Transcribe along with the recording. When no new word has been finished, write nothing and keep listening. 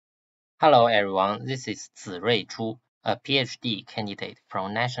Hello everyone, this is Zirui, a PhD candidate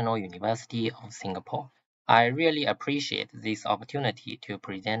from National University of Singapore. I really appreciate this opportunity to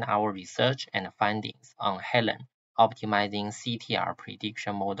present our research and findings on Helen optimizing CTR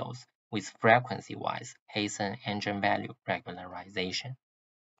prediction models with frequency-wise Hessian eigenvalue regularization.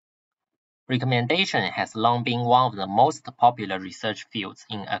 Recommendation has long been one of the most popular research fields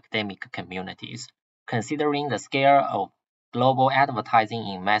in academic communities, considering the scale of global advertising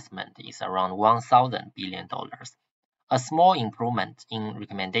investment is around $1,000 billion. A small improvement in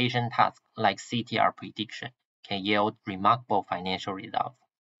recommendation tasks like CTR prediction can yield remarkable financial results.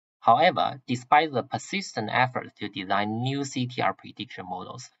 However, despite the persistent effort to design new CTR prediction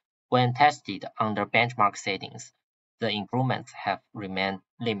models, when tested under benchmark settings, the improvements have remained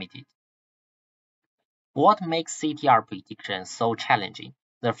limited. What makes CTR prediction so challenging?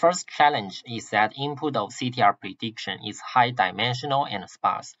 The first challenge is that input of CTR prediction is high-dimensional and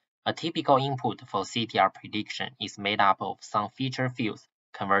sparse. A typical input for CTR prediction is made up of some feature fields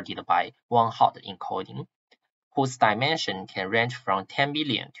converted by one-hot encoding, whose dimension can range from 10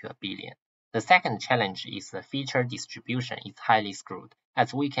 billion to a billion. The second challenge is the feature distribution is highly skewed.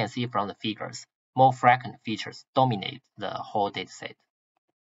 As we can see from the figures, more frequent features dominate the whole dataset.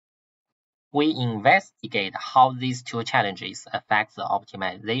 We investigate how these two challenges affect the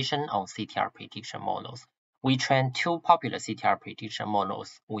optimization of CTR prediction models. We train two popular CTR prediction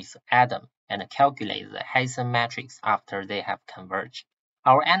models with Adam and calculate the Hessian matrix after they have converged.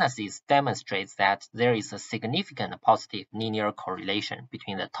 Our analysis demonstrates that there is a significant positive linear correlation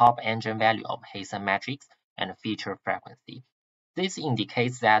between the top eigenvalue of Hessian matrix and feature frequency. This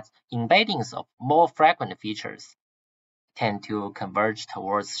indicates that embeddings of more frequent features tend to converge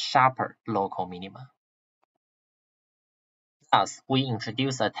towards sharper local minima. Thus, we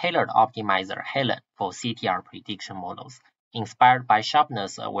introduce a tailored optimizer, Helen, for CTR prediction models, inspired by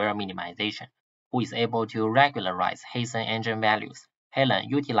sharpness-aware minimization, who is able to regularize Hessian eigenvalues. Helen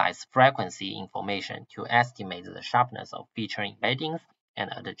utilizes frequency information to estimate the sharpness of feature embeddings and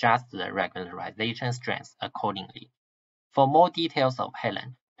adjust the regularization strength accordingly. For more details of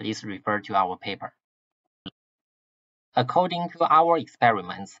Helen, please refer to our paper. According to our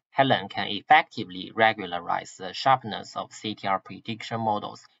experiments, Helen can effectively regularize the sharpness of CTR prediction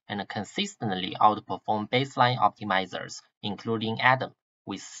models and consistently outperform baseline optimizers, including Adam,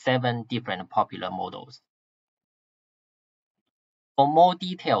 with 7 different popular models. For more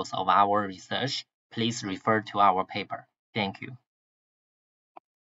details of our research, please refer to our paper. Thank you.